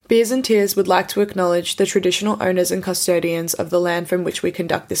Beers and Tears would like to acknowledge the traditional owners and custodians of the land from which we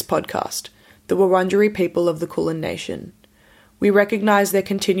conduct this podcast, the Wurundjeri people of the Kulin Nation. We recognise their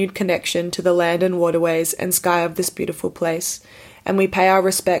continued connection to the land and waterways and sky of this beautiful place, and we pay our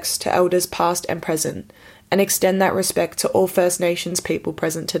respects to elders past and present, and extend that respect to all First Nations people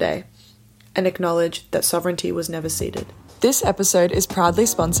present today, and acknowledge that sovereignty was never ceded. This episode is proudly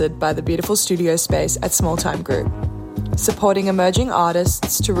sponsored by the beautiful studio space at Small Time Group, supporting emerging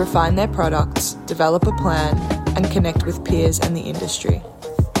artists to refine their products, develop a plan, and connect with peers and the industry.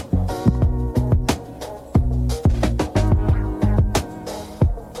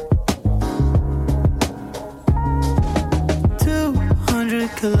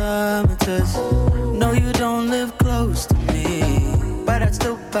 Kilometers. No, you don't live close to me, but I'd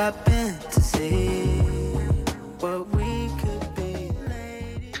still pop in to see what we could be.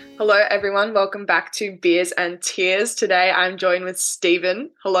 Hello everyone, welcome back to Beers and Tears. Today I'm joined with Stevan.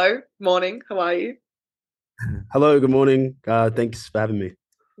 Hello, morning, how are you? Hello, good morning. Thanks for having me.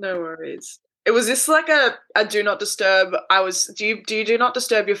 No worries. Was this like a do not disturb? Do you do not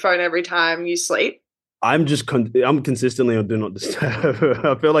disturb your phone every time you sleep? I'm consistently on do not disturb.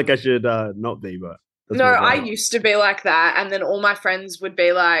 I feel like I should not be, but no, I used to be like that, and then all my friends would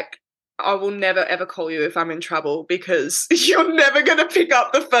be like, I will never ever call you if I'm in trouble because you're never gonna pick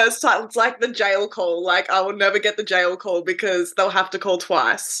up the first time. It's like the jail call. Like I will never get the jail call because they'll have to call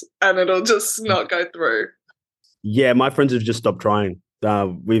twice and it'll just not go through. Yeah, my friends have just stopped trying.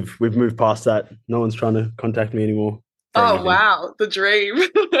 We've moved past that. No one's trying to contact me anymore. Oh anything. Wow, the dream.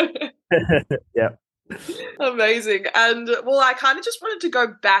 Yeah. Amazing. And well, I kind of just wanted to go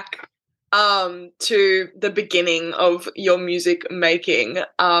back to the beginning of your music making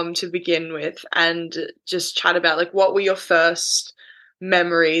to begin with and just chat about like what were your first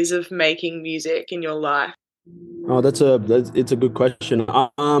memories of making music in your life? Oh, it's a good question.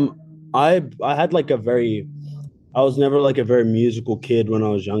 I had like I was never like a very musical kid when I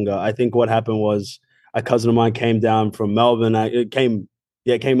was younger. I think what happened was a cousin of mine came down from Melbourne.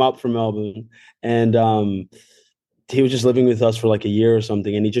 Came up from Melbourne, and he was just living with us for like a year or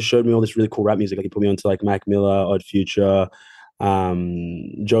something, and he just showed me all this really cool rap music. Like he put me onto like Mac Miller, Odd Future,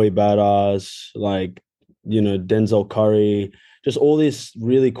 Joey Badass, like, you know, Denzel Curry, just all this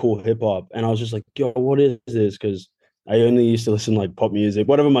really cool hip hop. And I was just like, yo, what is this? Because I only used to listen to like pop music,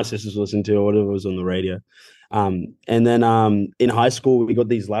 whatever my sisters listened to or whatever was on the radio. And then in high school, we got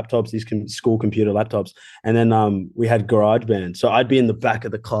these laptops, school computer laptops. And then we had GarageBand. So I'd be in the back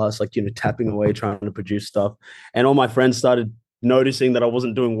of the class, like, you know, tapping away, trying to produce stuff. And all my friends started noticing that I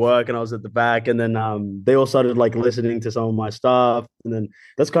wasn't doing work and I was at the back. And then they all started like listening to some of my stuff. And then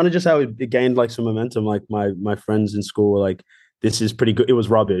that's kind of just how it gained like some momentum. Like my friends in school were like, this is pretty good. It was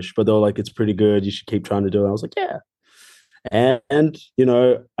rubbish, but they were like, it's pretty good. You should keep trying to do it. I was like, yeah. And, you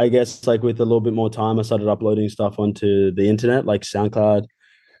know, I guess like with a little bit more time, I started uploading stuff onto the internet, like SoundCloud,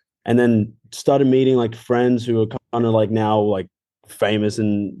 and then started meeting like friends who were kind of like now like famous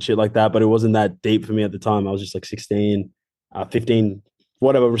and shit like that. But it wasn't that deep for me at the time. I was just like 16, 15,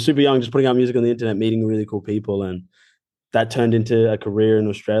 whatever. We're super young, just putting out music on the internet, meeting really cool people. And that turned into a career in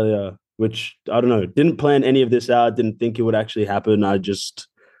Australia, which I don't know, didn't plan any of this out, didn't think it would actually happen. I just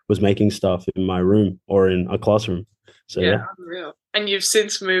was making stuff in my room or in a classroom. So, yeah. Unreal. And you've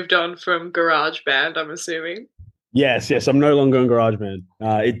since moved on from GarageBand, I'm assuming. Yes. I'm no longer on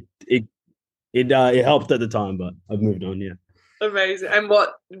GarageBand. It helped at the time, but I've moved on. Yeah. Amazing. And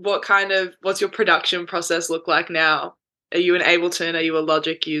what's your production process look like now? Are you an Ableton? Are you a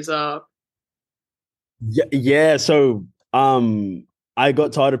Logic user? Yeah. So I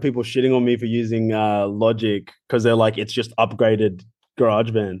got tired of people shitting on me for using Logic because they're like, it's just upgraded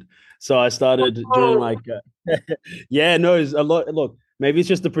GarageBand. So I started doing like, it's a lot. Look, maybe it's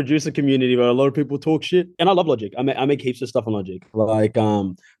just the producer community, but a lot of people talk shit, and I love Logic. I make heaps of stuff on Logic. Like,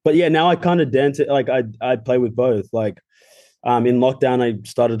 but yeah, now I kind of dance it. Like I play with both. Like, in lockdown, I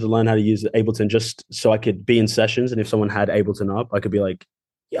started to learn how to use Ableton just so I could be in sessions, and if someone had Ableton up, I could be like,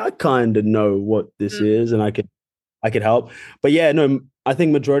 yeah, I kind of know what this is, and I could help. But yeah, no, I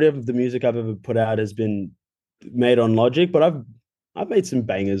think majority of the music I've ever put out has been made on Logic, but I've made some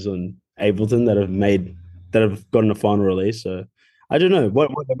bangers on Ableton that have gotten a final release. So I don't know,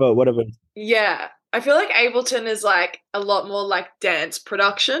 whatever. Yeah, I feel like Ableton is like a lot more like dance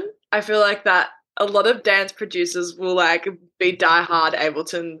production. I feel like that a lot of dance producers will like be diehard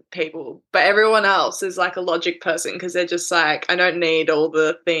Ableton people, but everyone else is like a Logic person because they're just like, I don't need all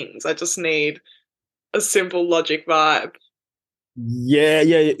the things. I just need a simple Logic vibe.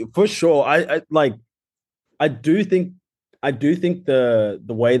 Yeah, for sure. I do think the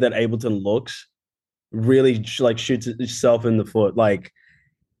way that Ableton looks really like shoots itself in the foot. Like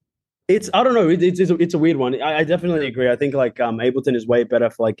It's I don't know. It's a weird one. I definitely agree. I think like Ableton is way better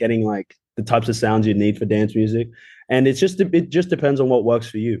for like getting like the types of sounds you need for dance music, and it just depends on what works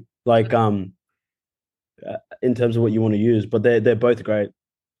for you. Like in terms of what you want to use, but they're both great.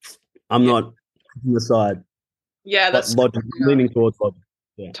 I'm Yeah. not on the side, Yeah, but that's Logic leaning towards Logic.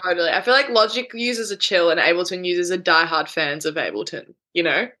 Yeah. totally. I feel like Logic users are chill and Ableton users are diehard fans of Ableton, you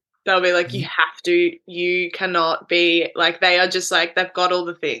know? They'll be like, you have to, you cannot be like, they are just like, they've got all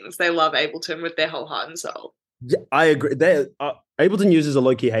the things. They love Ableton with their whole heart and soul. Yeah, I agree. They Ableton users are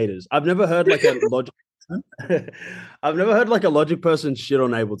low key haters. I've never heard like a Logic. I've never heard like a Logic person shit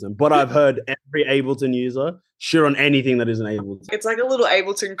on Ableton, but I've heard every Ableton user shit on anything that isn't Ableton. It's like a little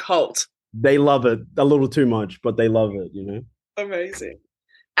Ableton cult. They love it a little too much, but they love it, you know? Amazing.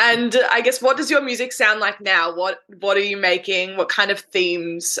 And I guess what does your music sound like now? What are you making? What kind of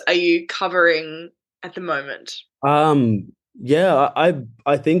themes are you covering at the moment? Yeah,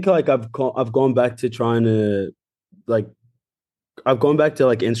 I think like I've gone back to trying to like I've gone back to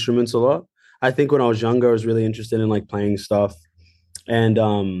like instruments a lot. I think when I was younger, I was really interested in like playing stuff, and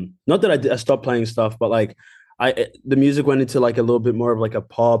not that I stopped playing stuff, but like the music went into like a little bit more of like a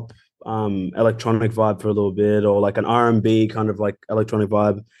pop electronic vibe for a little bit, or like an R&B kind of like electronic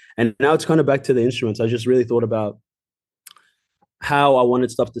vibe, and now it's kind of back to the instruments. I just really thought about how I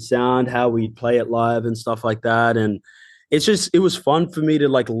wanted stuff to sound, how we play it live and stuff like that. And it was fun for me to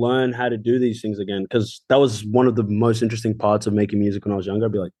like learn how to do these things again, because that was one of the most interesting parts of making music when I was younger.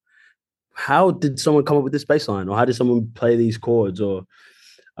 I'd be like, how did someone come up with this bass line, or how did someone play these chords, or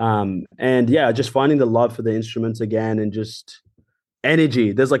and yeah, just finding the love for the instruments again, and just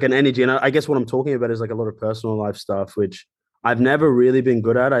energy. There's like an energy, and I guess what I'm talking about is like a lot of personal life stuff, which I've never really been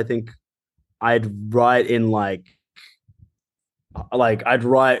good at. I think I'd write in like I'd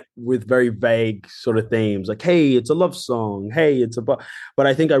write with very vague sort of themes, like, hey, it's a love song, hey, but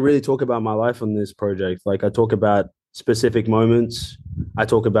I think I really talk about my life on this project. Like I talk about specific moments, I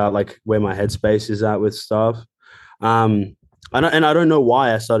talk about like where my headspace is at with stuff. And I don't know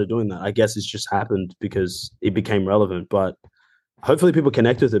why I started doing that. I guess it's just happened because it became relevant, but hopefully people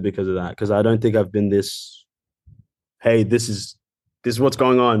connect with it because of that, because I don't think I've been this, hey, this is what's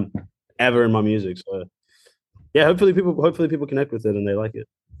going on ever in my music. So yeah, hopefully people connect with it and they like it.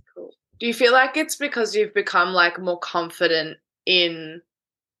 Cool. Do you feel like it's because you've become like more confident in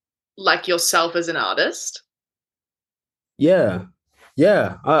like yourself as an artist? Yeah,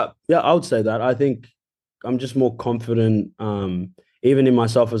 yeah, I would say that. I think I'm just more confident, even in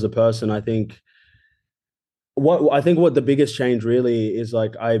myself as a person. I think what the biggest change really is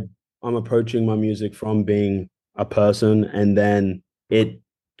like I'm approaching my music from being a person, and then it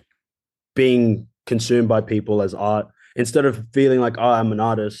being consumed by people as art, instead of feeling like, oh, I'm an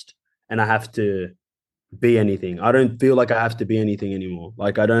artist and I have to be anything. I don't feel like I have to be anything anymore.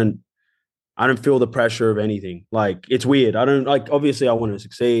 Like I don't feel the pressure of anything. Like it's weird. I don't like, obviously I want to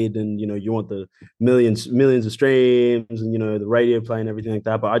succeed, and you know, you want the millions of streams, and you know, the radio play and everything like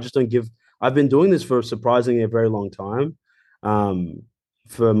that. But I just don't give I've been doing this for surprisingly a very long time, um,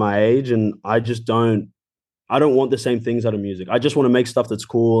 for my age, and I don't want the same things out of music. I just want to make stuff that's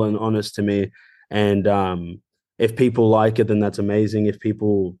cool and honest to me. And if people like it, then that's amazing. If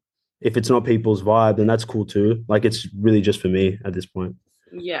it's not people's vibe, then that's cool too. Like it's really just for me at this point.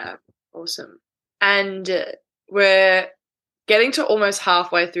 Yeah, awesome. And we're getting to almost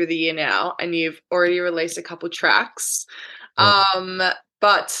halfway through the year now, and you've already released a couple tracks. Yeah.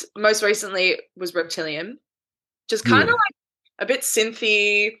 But most recently was Reptilian, just kind of Yeah. like a bit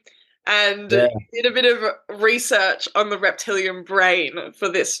synthy, and Yeah. did a bit of research on the reptilian brain for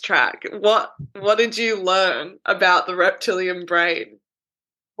this track. What did you learn about the reptilian brain?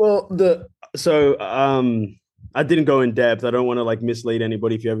 Well, the so I didn't go in depth. I don't want to like mislead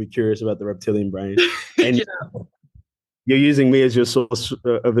anybody if you're ever curious about the reptilian brain. And Yeah. you're using me as your source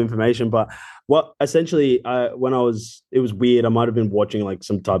of information. But what essentially, it was weird. I might have been watching like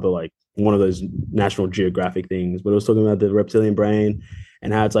some type of like one of those National Geographic things, but it was talking about the reptilian brain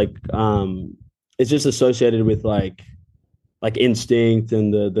and how it's just associated with like instinct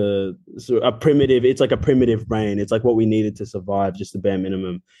and a primitive. It's like a primitive brain. It's like what we needed to survive, just the bare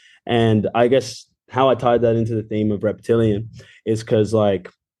minimum. And I guess how I tied that into the theme of reptilian is because like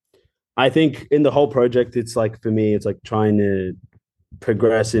I think in the whole project, it's like for me, it's like trying to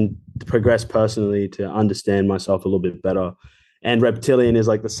progress personally to understand myself a little bit better. And Reptilian is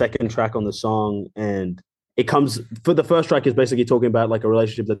like the second track on the song, and it comes for the first track is basically talking about like a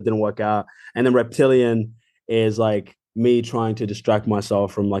relationship that didn't work out, and then Reptilian is like me trying to distract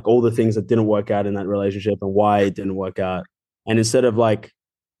myself from like all the things that didn't work out in that relationship and why it didn't work out. And instead of like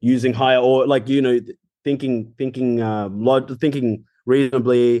using higher or like you know thinking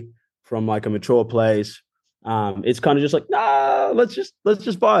reasonably, from like a mature place. It's kind of just like, nah, let's just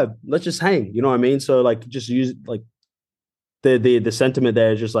vibe, let's just hang. You know what I mean? So like, just use like the sentiment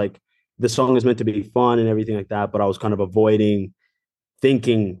there is just like the song is meant to be fun and everything like that, but I was kind of avoiding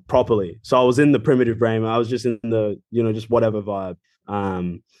thinking properly. So I was in the primitive brain. I was just in the, just whatever vibe.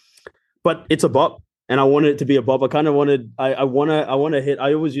 But it's a bop, and I wanted it to be a bop. I kind of wanted, I want to hit.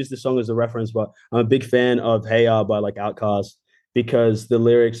 I always use this song as a reference, but I'm a big fan of Hey Ya by like Outkast because the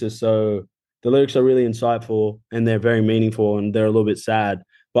lyrics are really insightful and they're very meaningful and they're a little bit sad,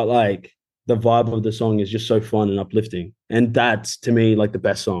 but like the vibe of the song is just so fun and uplifting. And that's to me like the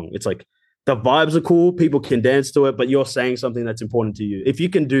best song. It's like the vibes are cool, people can dance to it, but you're saying something that's important to you. If you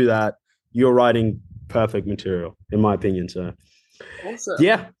can do that, you're writing perfect material, in my opinion. So, awesome.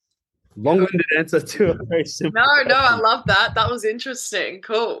 Yeah, long-winded answer to a very simple. No, I love that. That was interesting.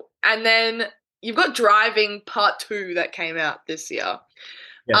 Cool. And then you've got Driving Part 2 that came out this year.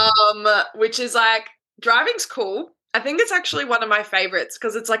 Yeah. Which is like, driving's cool. I think it's actually one of my favorites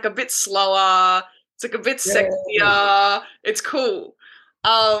because it's like a bit slower. It's like a bit sexier. It's cool.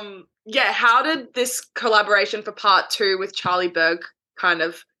 How did this collaboration for Part 2 with Charlie Berg kind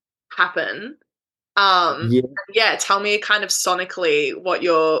of happen? Tell me kind of sonically what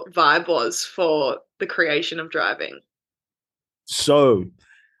your vibe was for the creation of Driving. So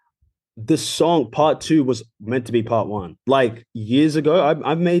the song Part 2 was meant to be Part 1. Like years ago,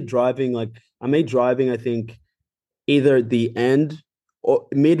 I made Driving, I think either at the end or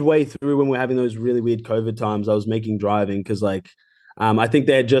midway through when we're having those really weird COVID times. I was making Driving because I think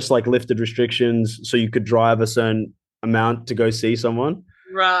they had just like lifted restrictions so you could drive a certain amount to go see someone.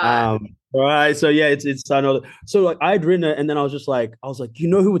 Right. Right. So yeah, it's I know. So like I had written it and then I was like,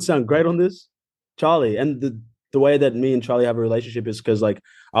 who would sound great on this? Charlie. And the way that me and Charlie have a relationship is because like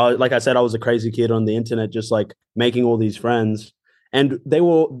I said, I was a crazy kid on the internet, just like making all these friends. And they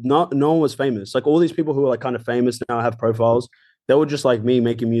were no one was famous. Like all these people who are like kind of famous now have profiles. They were just like me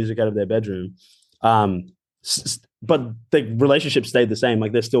making music out of their bedroom. But the relationship stayed the same.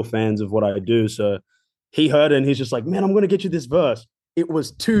 Like they're still fans of what I do. So he heard it and he's just like, man, I'm going to get you this verse. It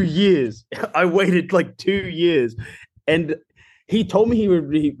was 2 years. I waited like 2 years. And he told me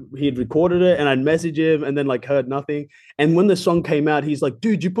he had recorded it and I'd message him and then like heard nothing. And when the song came out, he's like,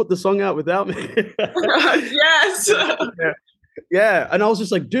 dude, you put the song out without me. Yes. Yeah. And I was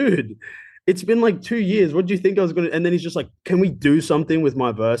just like, dude, it's been like 2 years. What do you think I was going to? And then he's just like, can we do something with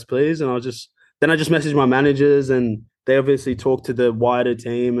my verse, please? And I just messaged my managers and they obviously talked to the wider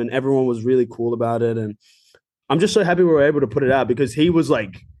team and everyone was really cool about it. And I'm just so happy we were able to put it out because he was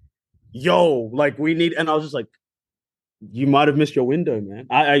like, yo, like we need, and I was just like, you might have missed your window,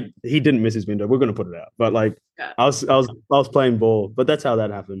 man. He didn't miss his window. We're going to put it out. But like, yeah. I was playing ball, but that's how that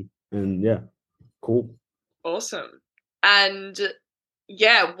happened. And yeah, cool. Awesome. And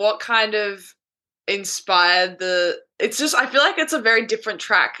yeah, what kind of inspired it's just, I feel like it's a very different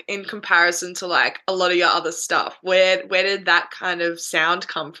track in comparison to like a lot of your other stuff. Where did that kind of sound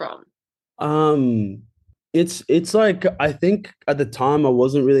come from? It's like, I think at the time I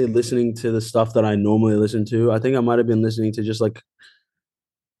wasn't really listening to the stuff that I normally listen to. I think I might have been listening to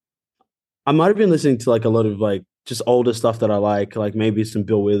a lot of like just older stuff that I like maybe some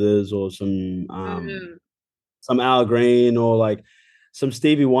Bill Withers or some Al Green or like some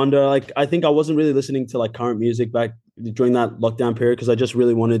Stevie Wonder. Like I think I wasn't really listening to like current music back during that lockdown period because I just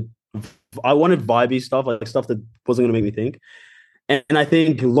really wanted vibey stuff, like stuff that wasn't going to make me think. And I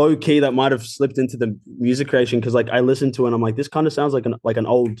think low key that might have slipped into the music creation because like I listened to it and I'm like, this kind of sounds like an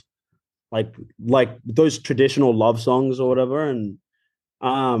old like those traditional love songs or whatever. And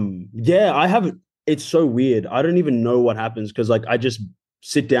it's so weird. I don't even know what happens because like I just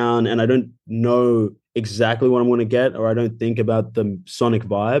sit down and I don't know exactly what I'm going to get or I don't think about the sonic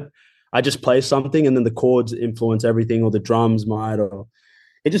vibe. I just play something and then the chords influence everything or the drums might, or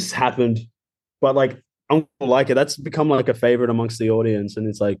it just happened. But like I don't like it. That's become like a favorite amongst the audience. And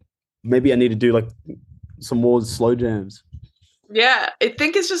it's like, maybe I need to do like some more slow jams. Yeah. I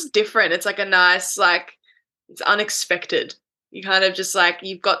think it's just different. It's like a nice, like it's unexpected. You kind of just like,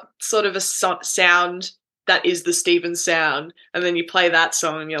 you've got sort of a sound that is the Stevan sound. And then you play that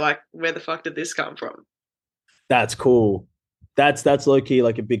song and you're like, where the fuck did this come from? That's cool. That's low key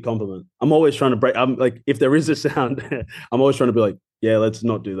like a big compliment. I'm always trying to I'm like, if there is a sound, I'm always trying to be like, yeah, let's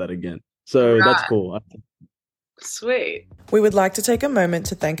not do that again. So That's cool. Sweet. We would like to take a moment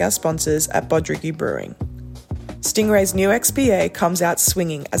to thank our sponsors at Bodrigi Brewing. Stingray's new XPA comes out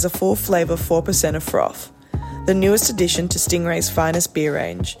swinging as a full flavour 4% of froth. The newest addition to Stingray's finest beer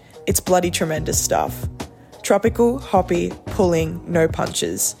range. It's bloody tremendous stuff. Tropical, hoppy, pulling, no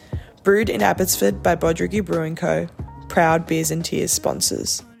punches. Brewed in Abbotsford by Bodrigi Brewing Co. Proud Beers and Tears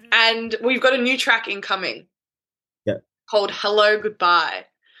sponsors. And we've got a new track incoming. Yeah. Called Hello Goodbye.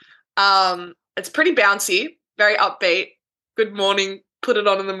 It's pretty bouncy, very upbeat. Good morning. Put it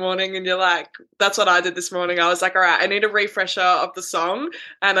on in the morning and you're like, that's what I did this morning. I was like, all right, I need a refresher of the song.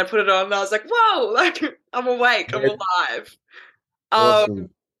 And I put it on and I was like, whoa, like I'm awake, I'm alive.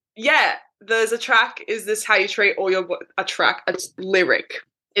 Awesome. Yeah, there's a track, Is This How You Treat All Your a lyric.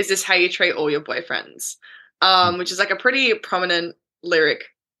 Is This How You Treat All Your Boyfriends? Which is like a pretty prominent lyric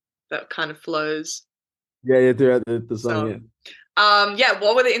that kind of flows. Yeah, throughout the song, yeah.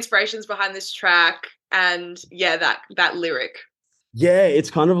 What were the inspirations behind this track? And yeah, that lyric. Yeah, it's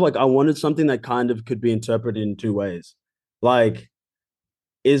kind of like I wanted something that kind of could be interpreted in two ways. Like,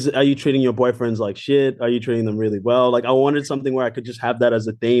 are you treating your boyfriends like shit? Are you treating them really well? Like, I wanted something where I could just have that as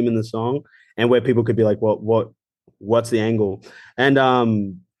a theme in the song, and where people could be like, what's the angle? And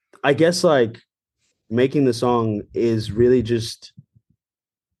I guess like making the song is really just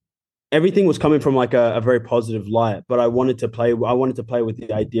everything was coming from like a very positive light, but I wanted to play with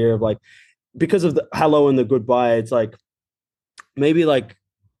the idea of like, because of the hello and the goodbye, it's like maybe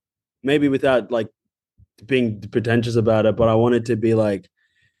without like being pretentious about it, but I want it to be like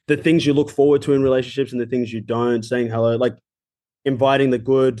the things you look forward to in relationships and the things you don't, saying hello, like inviting the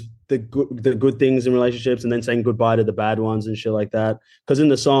good things in relationships and then saying goodbye to the bad ones and shit like that. Because in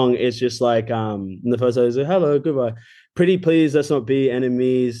the song, it's just like in the first is like, hello, goodbye. Pretty please, let's not be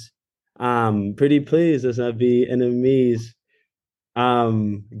enemies. Pretty please, let's not be enemies.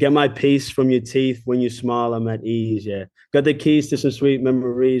 Get my peace from your teeth. When you smile, I'm at ease. Yeah. Got the keys to some sweet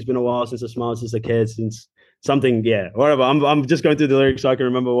memories. Been a while since I smiled since a kid, since something, yeah, whatever. I'm just going through the lyrics so I can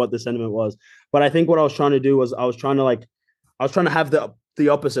remember what the sentiment was. But I think what I was trying to do was I was trying to have the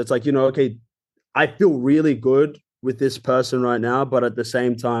opposites. Like, okay, I feel really good with this person right now, but at the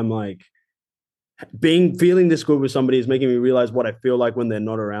same time, like feeling this good with somebody is making me realize what I feel like when they're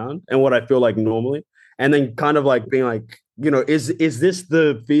not around and what I feel like normally. And then kind of like being like, is this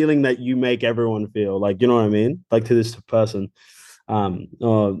the feeling that you make everyone feel? Like, you know what I mean? Like to this person,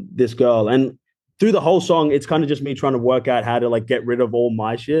 or this girl. And through the whole song, it's kind of just me trying to work out how to like get rid of all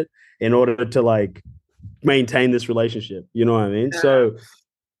my shit in order to like maintain this relationship. You know what I mean? Yeah. So,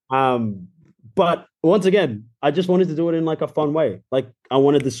 but once again, I just wanted to do it in like a fun way. Like I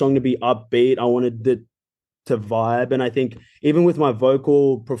wanted the song to be upbeat. I wanted it to vibe. And I think even with my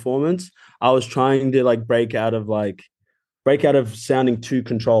vocal performance, I was trying to like break out of sounding too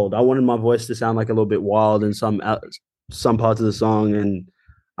controlled. I wanted my voice to sound like a little bit wild in some parts of the song. And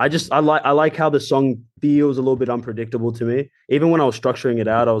I like how the song feels a little bit unpredictable to me. Even when I was structuring it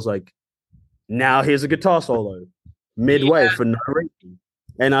out, I was like, now here's a guitar solo midway for no reason.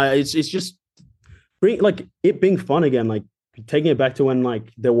 And it's just like it being fun again, like taking it back to when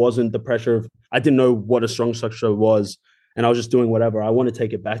like there wasn't the pressure of, I didn't know what a song structure was and I was just doing whatever. I want to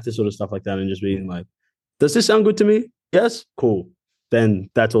take it back to sort of stuff like that and just being like, does this sound good to me? Yes, cool. Then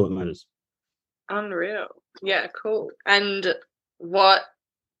that's all that matters. Unreal. Yeah, cool. And what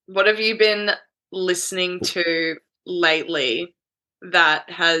have you been listening to lately that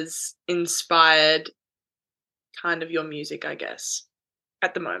has inspired kind of your music, I guess,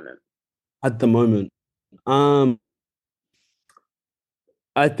 at the moment? At the moment, I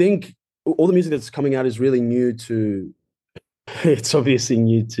think all the music that's coming out is really new to. It's obviously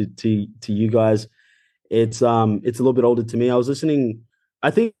new to you guys. It's a little bit older to me. I was listening.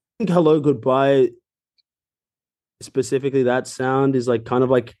 I think Hello Goodbye, specifically that sound is like kind of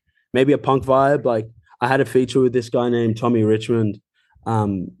like maybe a punk vibe. Like I had a feature with this guy named Tommy Richmond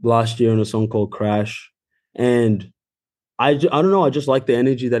last year on a song called Crash, and I don't know. I just like the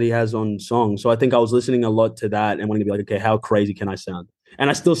energy that he has on songs. So I think I was listening a lot to that and wanting to be like, okay, how crazy can I sound? And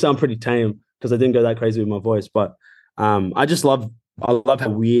I still sound pretty tame because I didn't go that crazy with my voice. But I love how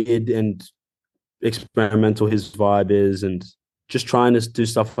weird and experimental his vibe is, and just trying to do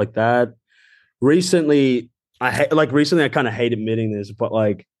stuff like that. Recently, I kind of hate admitting this, but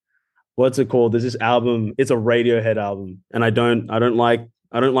like, what's it called? There's this album. It's a Radiohead album, and I don't like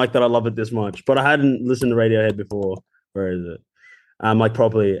that I love it this much. But I hadn't listened to Radiohead before. Where is it? Like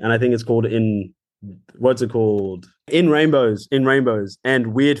properly, and I think it's called In Rainbows,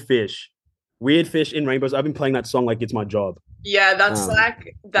 and Weird Fish in Rainbows. I've been playing that song like it's my job. Yeah, that's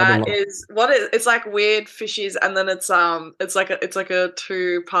it's like Weird Fishes, and then it's like a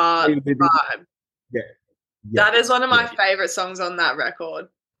 2-part vibe. Yeah. That is one of my favorite songs on that record.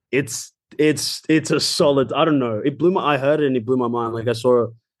 It's a solid. I don't know. I heard it and it blew my mind. Like I saw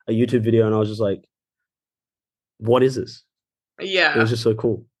a YouTube video and I was just like, what is this? Yeah. It was just so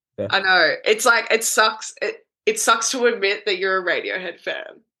cool. Yeah. I know. It's like, it sucks. It sucks to admit that you're a Radiohead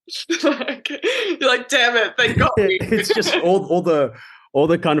fan. Like, you're like, damn it, they got me. It's just all all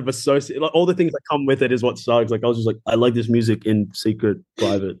the kind of associate, like all the things that come with it is what sucks. Like I was just like, I like this music in secret,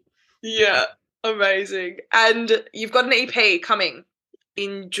 private. Yeah, amazing. And you've got an EP coming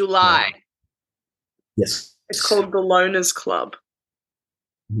in Yeah. July. Yes. It's called The Loners Club.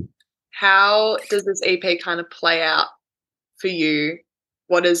 Mhm. How does this EP kind of play out for you?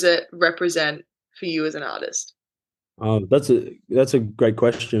 What does it represent for you as an artist? That's a great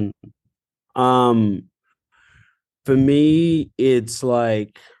question. Um, for me, it's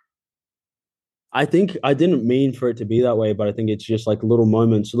like I think I didn't mean for it to be that way, but I think it's just like little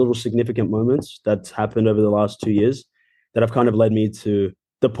moments, little significant moments that's happened over the last 2 years that have kind of led me to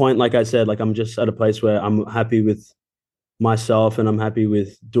the point, like I said, like I'm just at a place where I'm happy with myself and I'm happy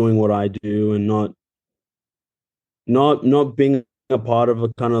with doing what I do and not being a part of a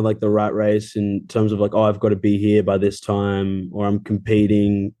kind of like the rat race in terms of like, oh, I've got to be here by this time or I'm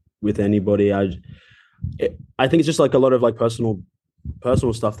competing with anybody. I think it's just like a lot of like personal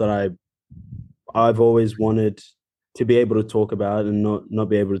stuff that I've always wanted to be able to talk about and not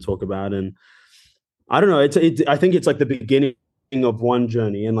be able to talk about. And I don't know. I think it's like the beginning of one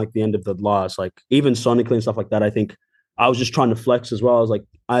journey and like the end of the last. Like even sonically and stuff like that. I think I was just trying to flex as well. I was like,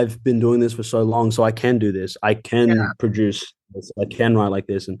 I've been doing this for so long, so I can do this. I can produce this. I can write like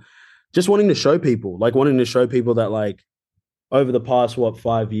this, and just wanting to show people, that like over the past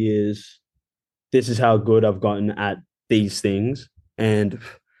 5 years, this is how good I've gotten at these things, and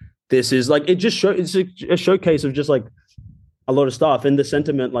this is like it just show it's a showcase of just like a lot of stuff. And the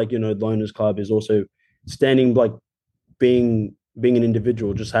sentiment, like, Loners Club is also standing like being an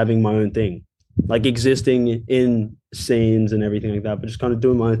individual, just having my own thing, like existing in scenes and everything like that, but just kind of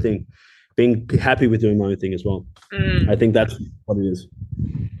doing my own thing, being happy with doing my own thing as well. I think that's what it is.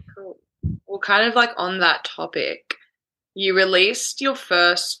 Cool. Well, kind of like on that topic, you released your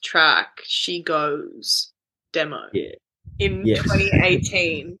first track, She Goes demo, in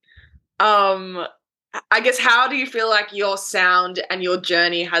 2018. I guess, how do you feel like your sound and your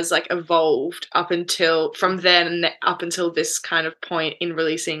journey has like evolved from then up until this kind of point in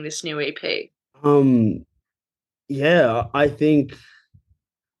releasing this new EP? Yeah, I think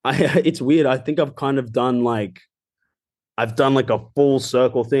it's weird. I think I've done like a full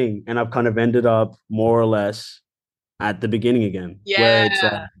circle thing, and I've kind of ended up more or less at the beginning again. Yeah. Where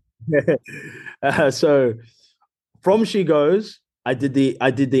it's like, so from She Goes, I did the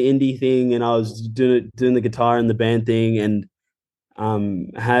indie thing, and I was doing the guitar and the band thing, and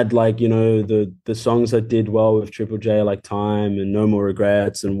had like the songs that did well with Triple J, like Time and No More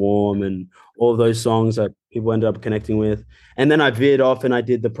Regrets and Warm, and all of those songs that people ended up connecting with. And then I veered off and I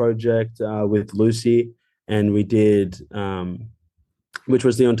did the project with Lucy, and we did which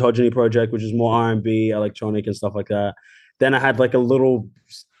was the Ontogeny project, which is more R&B, electronic and stuff like that. Then I had like a little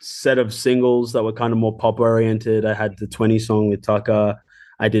set of singles that were kind of more pop oriented. I had the 20 song with Tucker.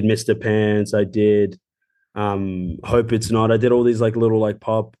 I did Mr. Pants. I did Hope It's Not. I did all these like little like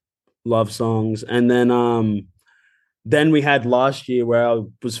pop love songs. And then we had last year where I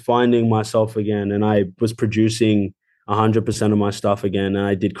was finding myself again, and I was producing 100% of my stuff again. And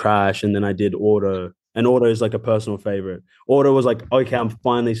I did Crash, and then I did Order. And Order is like a personal favorite. Order was like, okay, I'm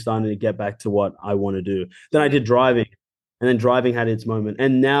finally starting to get back to what I want to do. Then I did Driving, and then Driving had its moment.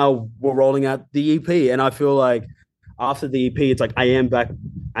 And now we're rolling out the EP. And I feel like after the EP, it's like I am back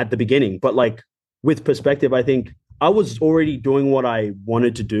at the beginning. But like with perspective, I think I was already doing what I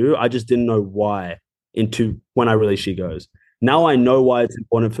wanted to do. I just didn't know why when I released She Goes. Now I know why it's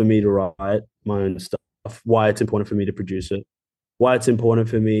important for me to write my own stuff, why it's important for me to produce it, why it's important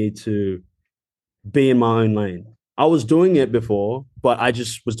for me to be in my own lane. I was doing it before, but I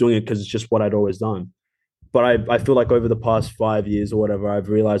just was doing it because it's just what I'd always done. But I feel like over the past 5 years or whatever, I've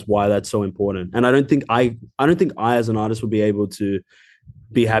realized why that's so important. And I don't think I as an artist would be able to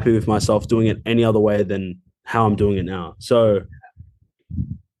be happy with myself doing it any other way than how I'm doing it now. So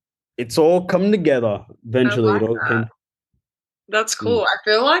it's all come together eventually. That's cool. I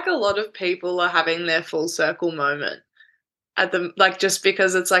feel like a lot of people are having their full circle moment at the, like, just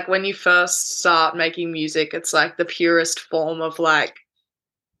because it's like when you first start making music, it's like the purest form of like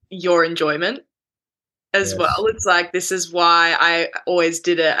your enjoyment as well. It's like, this is why I always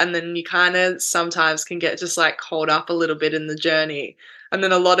did it. And then you kind of sometimes can get just like caught up a little bit in the journey. And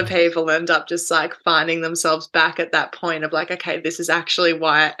then a lot of people end up just like finding themselves back at that point of like, okay, this is actually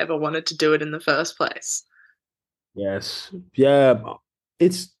why I ever wanted to do it in the first place. Yes. Yeah.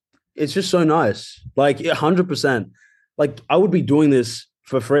 It's just so nice. Like 100%. Like I would be doing this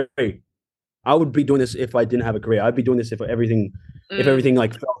for free. I would be doing this if I didn't have a career. I'd be doing this if everything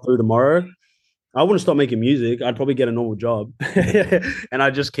like fell through tomorrow. I wouldn't stop making music. I'd probably get a normal job and I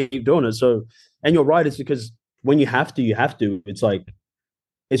just keep doing it. So, and you're right. It's because when you have to, you have to. It's like,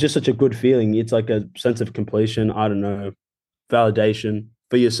 it's just such a good feeling. It's like a sense of completion. I don't know, validation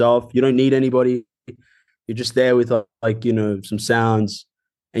for yourself. You don't need anybody. You're just there with like, you know, some sounds,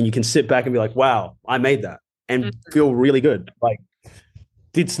 and you can sit back and be like, wow, I made that, and feel really good. Like,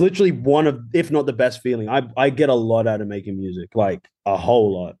 it's literally one of, if not the best feeling. I get a lot out of making music, like a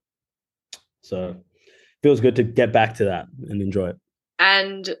whole lot. So feels good to get back to that and enjoy it.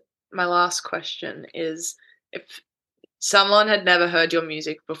 And my last question is, if someone had never heard your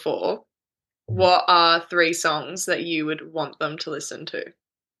music before, what are 3 songs that you would want them to listen to?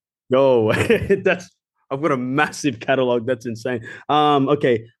 No, I've got a massive catalog. That's insane.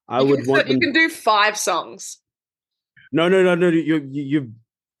 Okay, You can do 5 songs. No. You.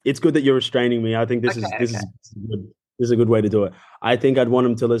 It's good that you're restraining me. I think this is good. This is a good way to do it. I think I'd want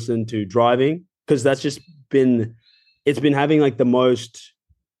them to listen to Driving, because that's just been, it's been having like the most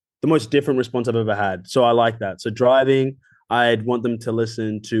different response I've ever had. So I like that. So Driving. I'd want them to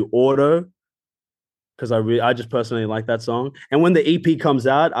listen to Auto, because I just personally like that song. And when the EP comes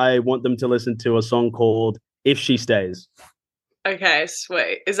out, I want them to listen to a song called If She Stays. Okay,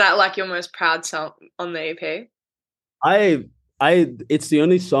 sweet. Is that like your most proud song on the EP? It's the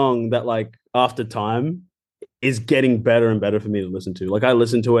only song that, like, after time is getting better and better for me to listen to. Like, I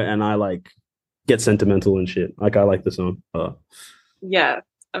listen to it and I like get sentimental and shit. Like, I like the song. Yeah,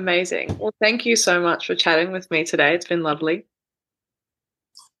 amazing. Well, thank you so much for chatting with me today. It's been lovely.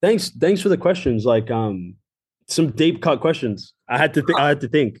 Thanks for the questions. Like, some deep cut questions. I had to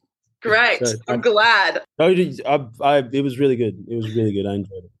think. Great. So, I'm glad. It was really good. It was really good. I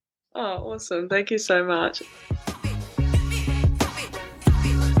enjoyed it. Oh, awesome. Thank you so much.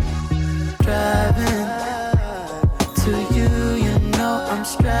 Driving to you, you know I'm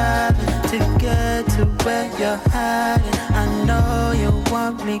striving to get to where you're hiding. I know you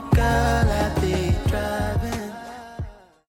want me, girl.